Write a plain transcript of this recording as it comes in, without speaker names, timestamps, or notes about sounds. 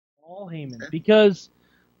Paul Heyman, because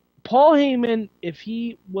Paul Heyman, if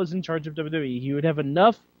he was in charge of WWE, he would have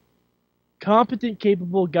enough competent,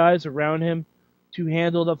 capable guys around him to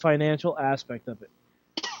handle the financial aspect of it.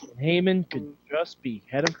 And Heyman could just be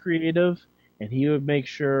head of creative, and he would make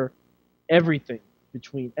sure everything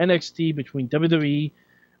between NXT, between WWE.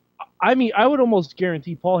 I mean, I would almost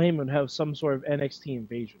guarantee Paul Heyman would have some sort of NXT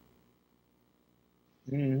invasion.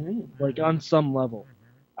 Like on some level.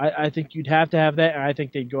 I think you'd have to have that, and I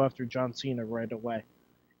think they'd go after John Cena right away.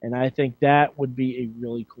 And I think that would be a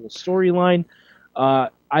really cool storyline.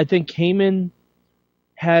 I think Heyman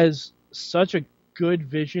has such a good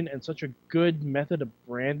vision and such a good method of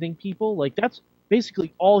branding people. Like, that's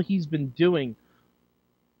basically all he's been doing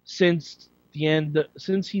since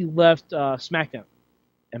since he left SmackDown.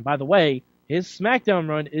 And by the way, his SmackDown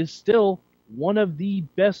run is still one of the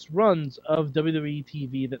best runs of WWE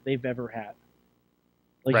TV that they've ever had.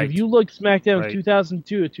 Like, if you look SmackDown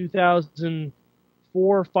 2002 to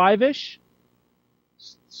 2004, 5-ish,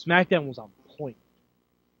 SmackDown was on point.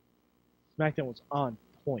 SmackDown was on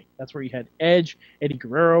point. That's where you had Edge, Eddie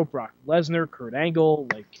Guerrero, Brock Lesnar, Kurt Angle,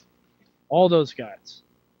 like, all those guys.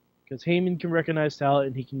 Because Heyman can recognize talent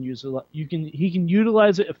and he can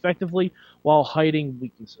utilize it effectively while hiding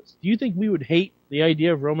weaknesses. Do you think we would hate the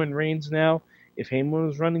idea of Roman Reigns now if Heyman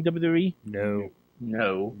was running WWE? No.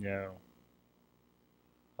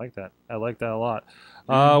 I like that a lot.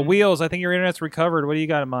 Wheels, I think your internet's recovered. What do you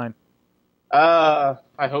got in mind? I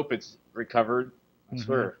hope it's recovered. I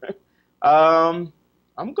swear. I'm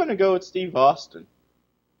gonna go with Steve Austin.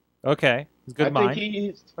 Okay, he's good mind.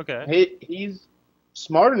 He's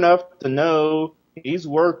smart enough to know he's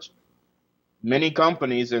worked many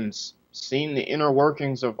companies and seen the inner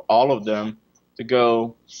workings of all of them to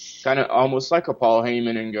go kind of almost like a Paul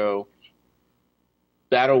Heyman and go,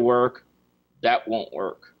 that'll work, that won't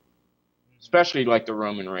work. Especially like the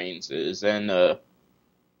Roman Reigns is. And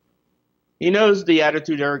he knows the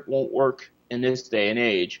Attitude Era won't work in this day and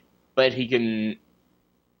age, but he can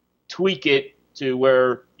tweak it to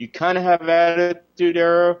where you kind of have Attitude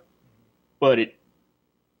Era, but it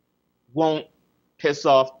won't piss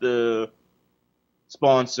off the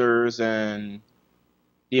sponsors and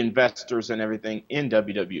the investors and everything in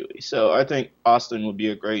WWE. So I think Austin would be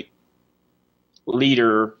a great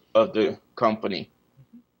leader of the company.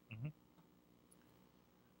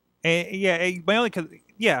 My only,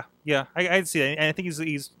 I'd see it. And I think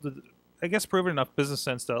he's I guess proven enough business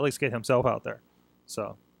sense to at least get himself out there.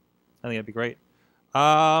 So I think it'd be great.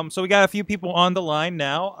 So we got a few people on the line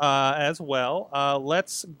now as well.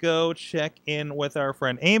 Let's go check in with our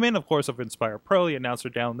friend Eamon, of course, of Inspire Pro, the announcer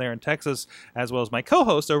down there in Texas, as well as my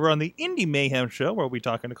co-host over on the Indie Mayhem show, where we'll be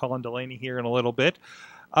talking to Colin Delaney here in a little bit.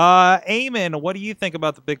 Eamon, what do you think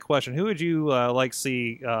about the big question? Who would you like to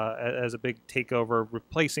see as a big takeover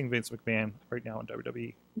replacing Vince McMahon right now in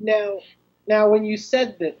WWE? Now, when you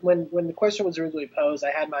said that, when the question was originally posed,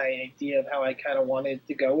 I had my idea of how I kind of wanted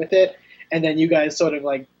to go with it. And then you guys sort of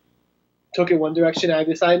like took it one direction. And I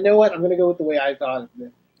decided, you know what? I'm going to go with the way I thought of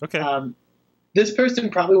it. Okay. This person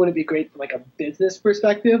probably wouldn't be great from like a business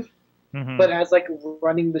perspective, but as like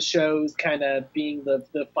running the shows, kind of being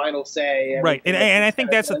the final say. Right. And I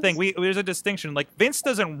think that's the thing. There's a distinction. Like, Vince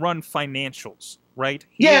doesn't run financials, right?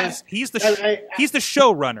 He's the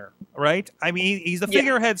showrunner, right? I mean, he's the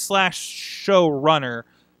figurehead / showrunner.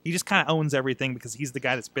 He just kind of owns everything because he's the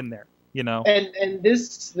guy that's been there. You know, and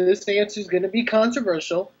this answer is going to be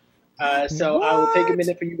controversial, so I will take a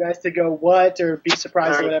minute for you guys to go what or be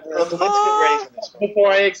surprised or whatever. Let's get ready for this one.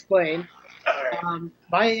 Before I explain,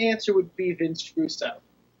 my answer would be Vince Russo.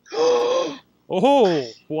 Oh,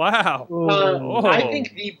 wow! I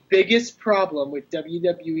think the biggest problem with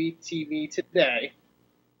WWE TV today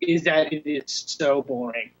is that it is so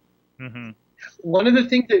boring. One of the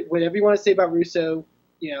things that whatever you want to say about Russo,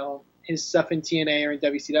 you know, his stuff in TNA or in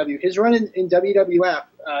WCW, his run in WWF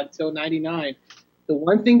until '99. The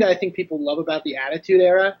one thing that I think people love about the Attitude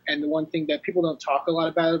Era, and the one thing that people don't talk a lot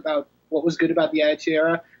about what was good about the Attitude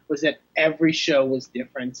Era, was that every show was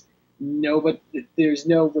different. There's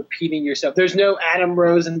no repeating yourself. There's no Adam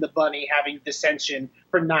Rose and the Bunny having dissension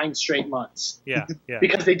for 9 straight months. Yeah.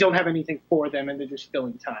 Because they don't have anything for them and they're just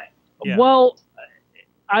filling time. Yeah. Well,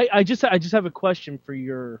 I just have a question for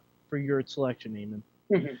your selection,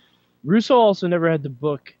 Eamon. Russo also never had to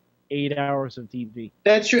book 8 hours of TV.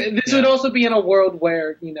 That's true. This would also be in a world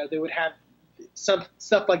where, you know, they would have some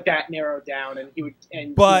stuff like that narrowed down, and he would.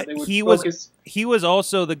 But he was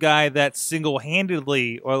also the guy that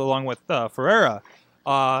single-handedly, or along with Ferreira,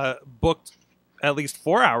 booked at least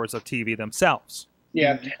 4 hours of TV themselves.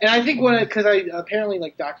 Yeah, and I think because apparently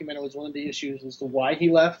like documented was one of the issues as to why he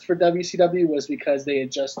left for WCW was because they had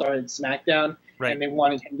just started SmackDown Right. and they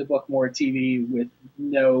wanted him to book more TV with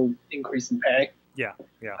no increase in pay. Yeah,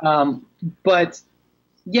 yeah. But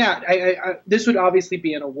yeah, I this would obviously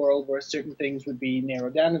be in a world where certain things would be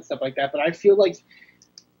narrowed down and stuff like that. But I feel like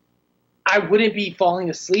I wouldn't be falling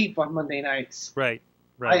asleep on Monday nights. Right,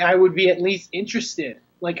 right. I would be at least interested.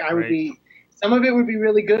 Like I would be. Some of it would be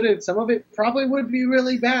really good, and some of it probably would be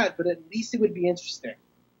really bad. But at least it would be interesting.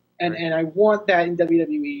 And I want that in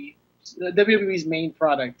WWE, WWE's main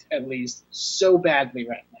product at least, so badly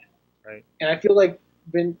right now. Right. And I feel like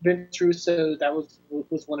Vince Russo, that was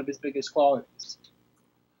one of his biggest qualities.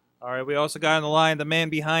 All right, we also got on the line the man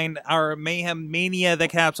behind our Mayhem Mania that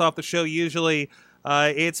caps off the show usually.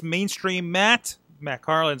 It's Mainstream Matt. Matt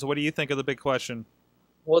Carlins, what do you think of the big question?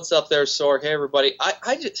 What's up there, Sorg? Hey, everybody.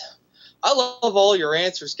 I love all your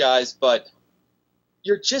answers, guys, but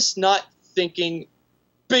you're just not thinking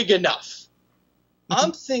big enough.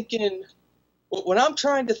 I'm thinking, when I'm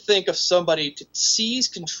trying to think of somebody to seize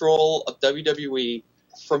control of WWE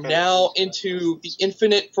from now into the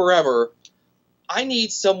infinite forever, I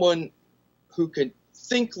need someone who can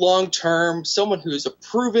think long-term, someone who's a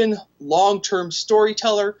proven long-term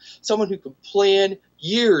storyteller, someone who can plan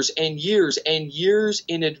years and years and years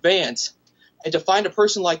in advance. And to find a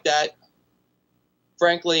person like that,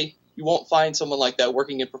 frankly, you won't find someone like that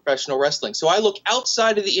working in professional wrestling. So I look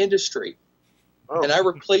outside of the industry, and I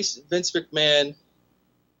replace Vince McMahon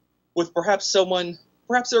with perhaps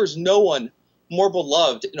there is no one more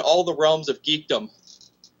beloved in all the realms of geekdom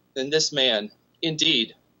than this man.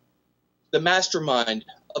 Indeed, the mastermind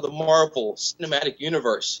of the Marvel Cinematic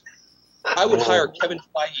Universe. I would hire Kevin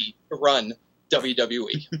Feige to run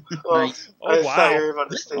WWE. Wow.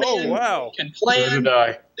 This man can plan. So did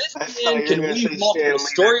I. This man can weave multiple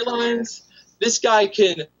storylines. This guy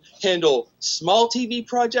can handle small TV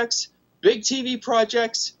projects, big TV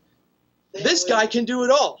projects. This guy can do it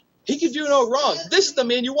all. He can do no wrong. This is the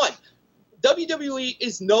man you want. WWE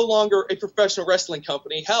is no longer a professional wrestling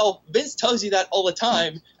company. Hell, Vince tells you that all the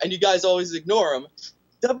time, and you guys always ignore him.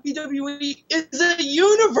 WWE is a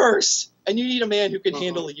universe, and you need a man who can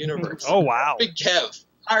handle a universe. Oh, wow. Big Kev.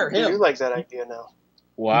 Hire him. I do like that idea now.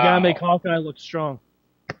 Wow. You gotta make Hawkeye look strong.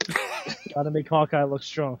 Gotta make Hawkeye look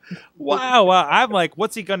strong. Wow. I'm like,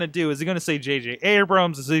 what's he going to do? Is he going to say J.J.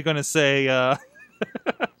 Abrams? Is he going to say...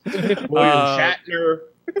 William Shatner.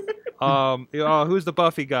 Who's the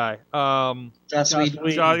Buffy guy? Joss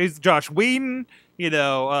Whedon. He's Josh Whedon,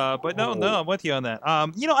 but no, I'm with you on that.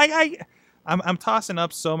 I'm tossing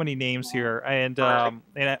up so many names here, and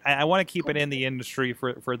I want to keep it in the industry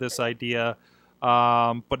for this idea,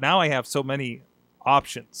 but now I have so many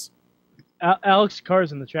options. Alex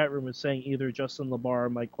Cars in the chat room is saying either Justin LaBar or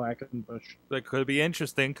Mike Quackenbush. That could be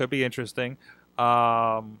interesting.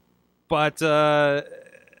 But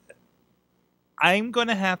I'm going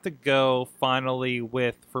to have to go finally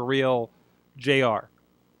with, for real, JR.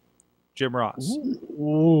 Jim Ross.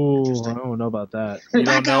 Ooh, I don't know about that. You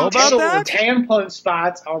don't know about that? Tampon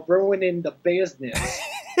spots are ruining the business.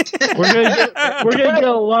 We're gonna get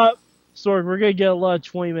a lot. Sorg, we're gonna get a lot of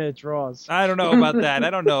 20-minute draws. I don't know about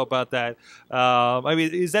that. I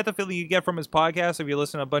mean, is that the feeling you get from his podcast? If you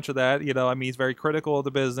listen to a bunch of that, he's very critical of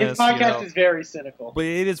the business. His podcast is very cynical. But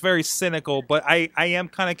it is very cynical. But I am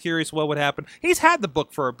kind of curious what would happen. He's had the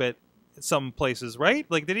book for a bit. Some places, right?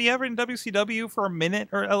 Like, did he ever in WCW for a minute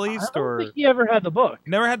or at least? I don't think he ever had the book.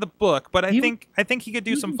 Never had the book, but I think he could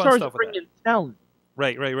do some fun stuff with that. Talent.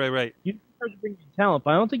 Right. You can start to bring in talent,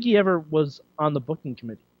 but I don't think he ever was on the booking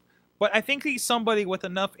committee. But I think he's somebody with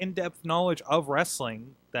enough in-depth knowledge of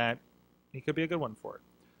wrestling that he could be a good one for it.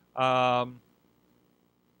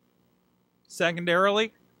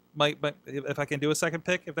 Secondarily, Mike, if I can do a second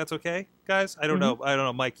pick, if that's okay, guys. I don't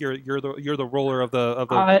know, Mike. You're the roller of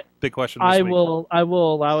the big question. This week. I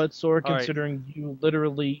will allow it, Sor, All considering you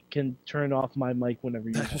literally can turn off my mic whenever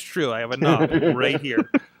you want. That's true. I have a knob right here.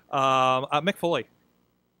 Mick Foley.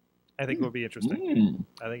 I think it would be interesting.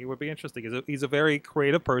 I think it would be interesting. He's a very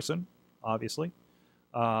creative person, obviously,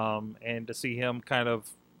 and to see him kind of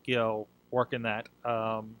working that,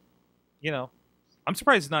 I'm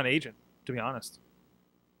surprised he's not an agent, to be honest.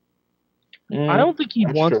 I don't think he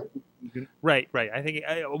wants. Sure. Right. I think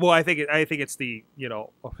it's the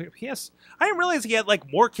Yes, I didn't realize he had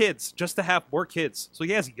like more kids just to have more kids. So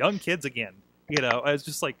he has young kids again. It's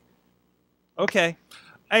just like, okay.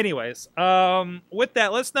 Anyways, with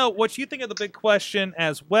that, let's know what you think of the big question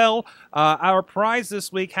as well. Our prize this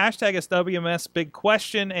week, hashtag is WMS Big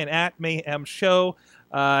Question and at Mayhem Show.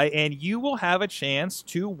 And you will have a chance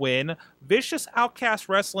to win Vicious Outcast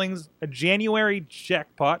Wrestling's January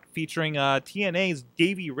jackpot featuring TNA's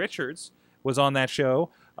Davey Richards was on that show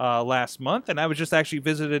last month. And I was just actually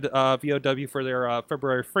visited VOW for their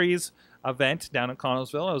February Freeze event down in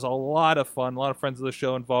Connellsville. It was a lot of fun. A lot of friends of the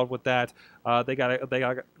show involved with that. They got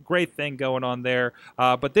a great thing going on there.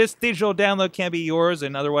 But this digital download can be yours,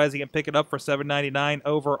 and otherwise you can pick it up for $7.99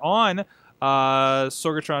 over on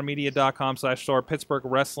sorgatronmedia.com/store,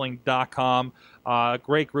 pittsburghwrestling.com.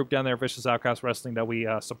 Great group down there, Vicious Outcast Wrestling, that we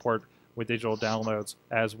support with digital downloads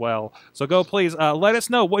as well. So go, please, let us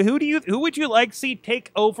know. Who would you like to see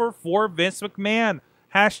take over for Vince McMahon?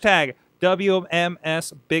 Hashtag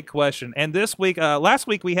WMS Big Question. And this week, last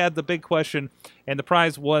week we had the big question, and the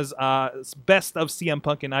prize was Best of CM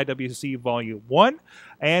Punk in IWC Volume 1.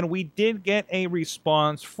 And we did get a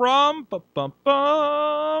response from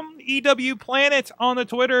EW Planet on the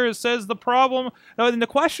Twitter. It says the problem, and the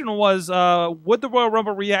question was, would the Royal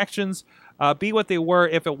Rumble reactions be what they were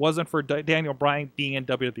if it wasn't for Daniel Bryan being in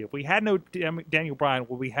WWE? If we had no Daniel Bryan,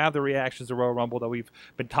 would we have the reactions to Royal Rumble that we've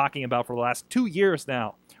been talking about for the last 2 years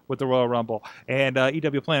now with the Royal Rumble? And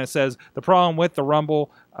EW Planet says the problem with the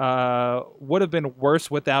Rumble would have been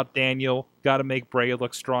worse without Daniel. Got to make Bray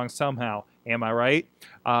look strong somehow. Am I right?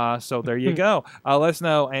 So there you go. Let us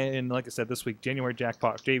know. And like I said, this week, January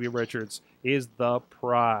jackpot, Davey Richards is the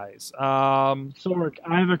prize. Sorg,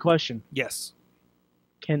 I have a question. Yes.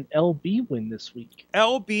 Can LB win this week?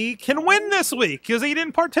 LB can win this week because he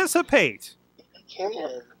didn't participate.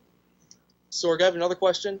 Sorg, I have another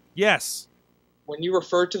question. Yes. When you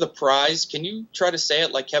refer to the prize, can you try to say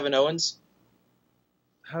it like Kevin Owens?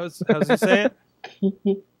 How's he say it?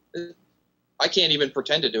 I can't even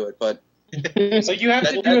pretend to do it, but So you have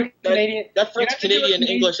to do a Canadian. that French Canadian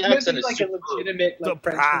English accent is like super a legitimate The like,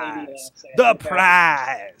 French Canadian prize. accent. The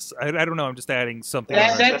prize. I don't know. I'm just adding something.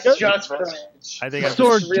 That's just French. I think I'm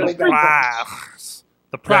Sorg, just really the prize.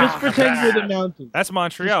 The prize. Just pretend you're the mountain. That's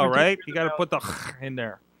Montreal, right? You got to put the in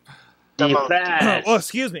there. The prize. Oh,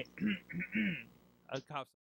 excuse me.